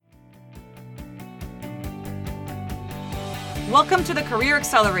Welcome to the Career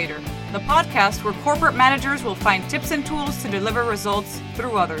Accelerator, the podcast where corporate managers will find tips and tools to deliver results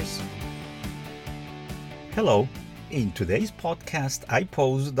through others. Hello. In today's podcast, I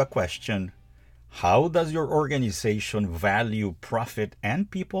pose the question, how does your organization value profit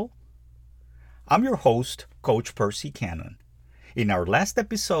and people? I'm your host, Coach Percy Cannon. In our last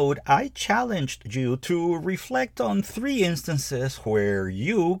episode, I challenged you to reflect on 3 instances where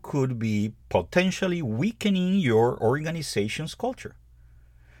you could be potentially weakening your organization's culture.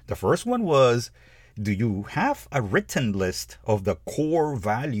 The first one was, do you have a written list of the core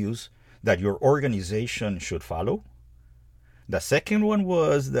values that your organization should follow? The second one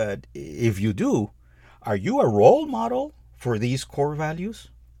was that if you do, are you a role model for these core values?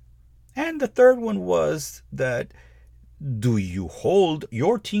 And the third one was that do you hold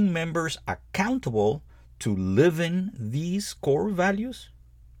your team members accountable to living these core values?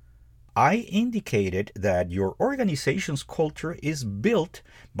 I indicated that your organization's culture is built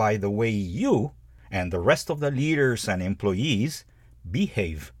by the way you and the rest of the leaders and employees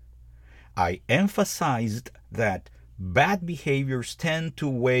behave. I emphasized that bad behaviors tend to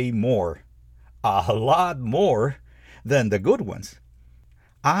weigh more, a lot more, than the good ones.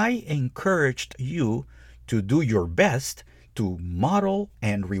 I encouraged you to do your best to model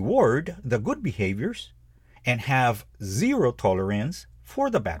and reward the good behaviors and have zero tolerance for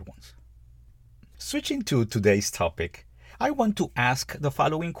the bad ones. Switching to today's topic, I want to ask the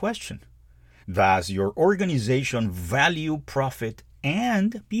following question. Does your organization value profit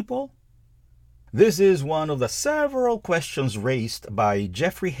and people? This is one of the several questions raised by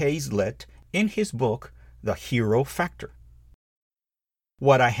Jeffrey Hayzlett in his book, The Hero Factor.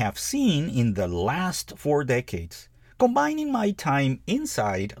 What I have seen in the last 4 decades, combining my time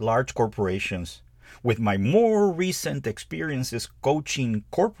inside large corporations with my more recent experiences coaching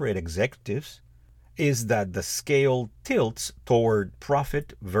corporate executives, is that the scale tilts toward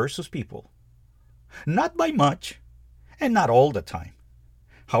profit versus people. Not by much, and not all the time.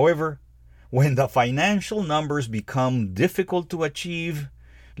 However, when the financial numbers become difficult to achieve,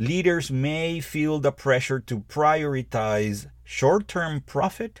 leaders may feel the pressure to prioritize short-term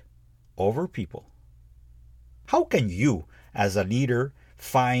profit over people. How can you, as a leader,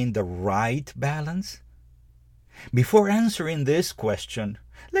 find the right balance? Before answering this question,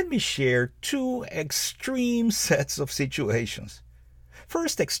 let me share 2 extreme sets of situations.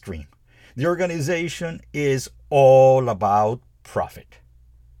 First extreme, the organization is all about profit.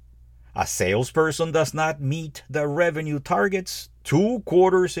 A salesperson does not meet the revenue targets 2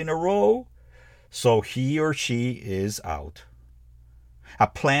 quarters in a row, so he or she is out. A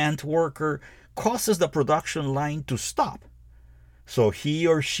plant worker causes the production line to stop, so he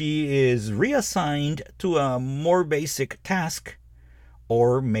or she is reassigned to a more basic task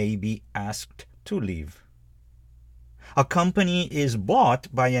or may be asked to leave. A company is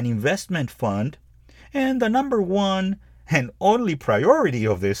bought by an investment fund, and the number 1 and only priority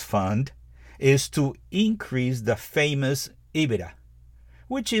of this fund is to increase the famous EBITDA,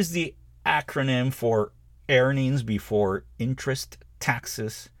 which is the acronym for earnings before interest,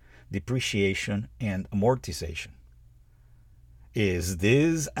 taxes, depreciation, and amortization. Is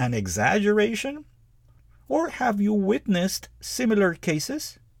this an exaggeration? Or have you witnessed similar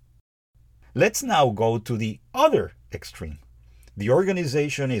cases? Let's now go to the other extreme. The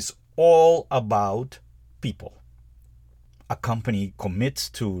organization is all about people. A company commits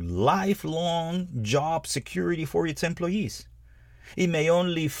to lifelong job security for its employees. It may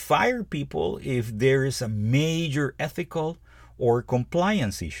only fire people if there is a major ethical or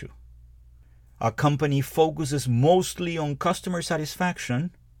compliance issue. A company focuses mostly on customer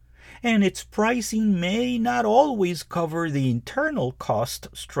satisfaction, and its pricing may not always cover the internal cost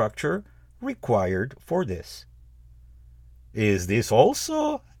structure required for this. Is this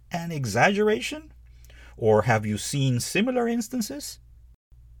also an exaggeration? Or have you seen similar instances?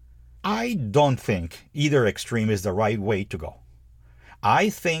 I don't think either extreme is the right way to go.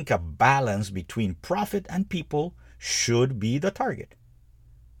 I think a balance between profit and people should be the target.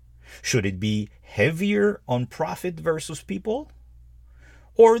 Should it be heavier on profit versus people?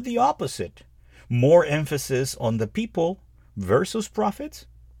 Or the opposite, more emphasis on the people versus profits?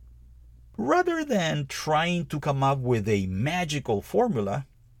 Rather than trying to come up with a magical formula,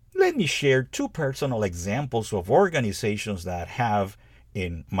 let me share 2 personal examples of organizations that have,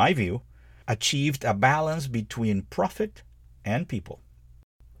 in my view, achieved a balance between profit and people.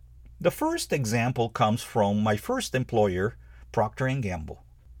 The first example comes from my first employer, Procter & Gamble.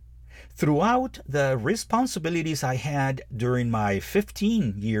 Throughout the responsibilities I had during my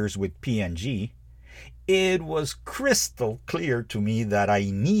 15 years with P&G, it was crystal clear to me that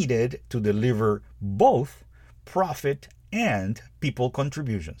I needed to deliver both profit and people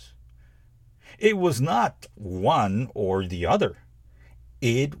contributions. It was not one or the other.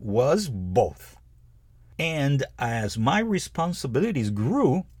 It was both. And as my responsibilities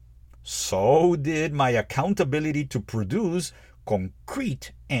grew, so did my accountability to produce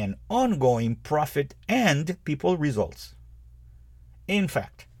concrete and ongoing profit and people results. In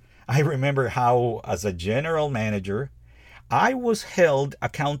fact, I remember how, as a general manager, I was held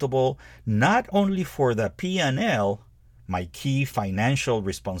accountable not only for the P&L, my key financial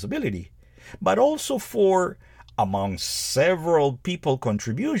responsibility, but also for, among several people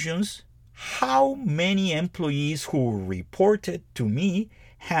contributions, how many employees who reported to me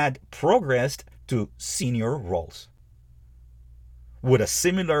had progressed to senior roles. Would a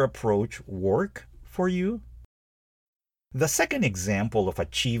similar approach work for you? The second example of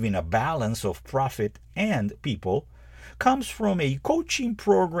achieving a balance of profit and people comes from a coaching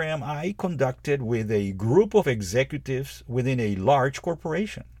program I conducted with a group of executives within a large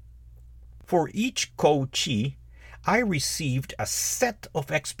corporation. For each coachee, I received a set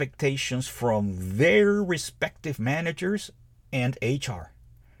of expectations from their respective managers and HR.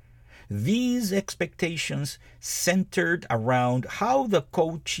 These expectations centered around how the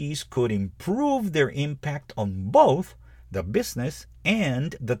coachees could improve their impact on both the business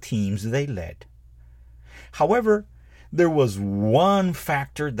and the teams they led. However, there was one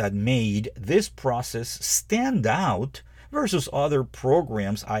factor that made this process stand out versus other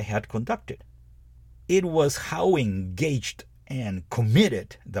programs I had conducted. It was how engaged and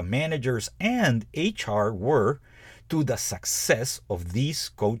committed the managers and HR were to the success of these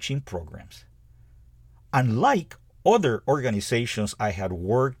coaching programs. Unlike other organizations I had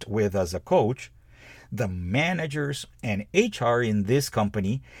worked with as a coach, the managers and HR in this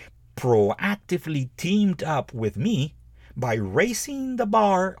company proactively teamed up with me by raising the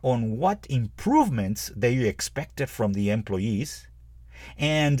bar on what improvements they expected from the employees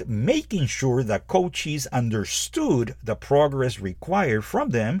and making sure that coaches understood the progress required from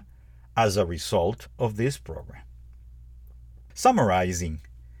them as a result of this program. Summarizing,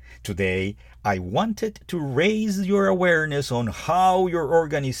 today I wanted to raise your awareness on how your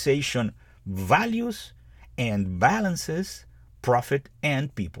organization values and balances profit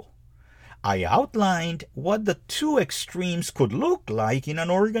and people. I outlined what the two extremes could look like in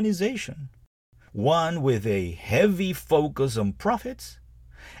an organization, one with a heavy focus on profits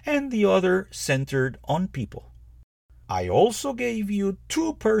and the other centered on people. I also gave you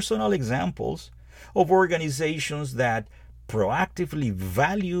two personal examples of organizations that proactively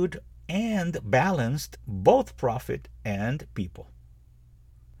valued and balanced both profit and people.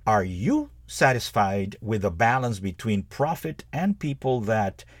 Are you satisfied with the balance between profit and people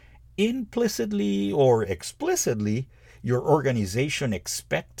that implicitly or explicitly your organization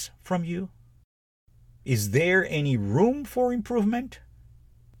expects from you? Is there any room for improvement?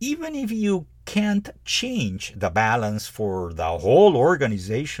 Even if you can't change the balance for the whole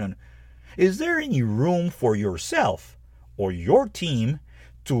organization, is there any room for yourself or your team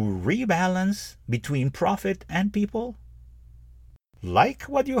to rebalance between profit and people? Like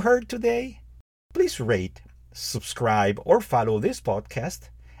what you heard today? Please rate, subscribe, or follow this podcast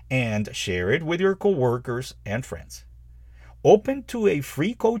and share it with your coworkers and friends. Open to a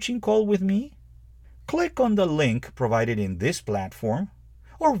free coaching call with me? Click on the link provided in this platform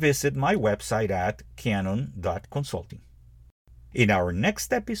or visit my website at cannon.consulting. In our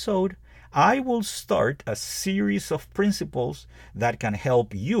next episode, I will start a series of principles that can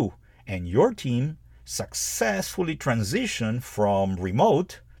help you and your team successfully transition from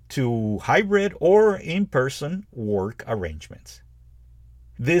remote to hybrid or in-person work arrangements.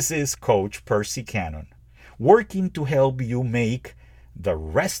 This is Coach Percy Cannon, working to help you make the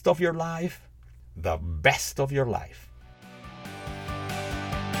rest of your life the best of your life.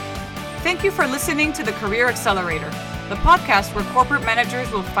 Thank you for listening to the Career Accelerator, the podcast where corporate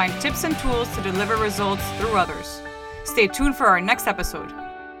managers will find tips and tools to deliver results through others. Stay tuned for our next episode.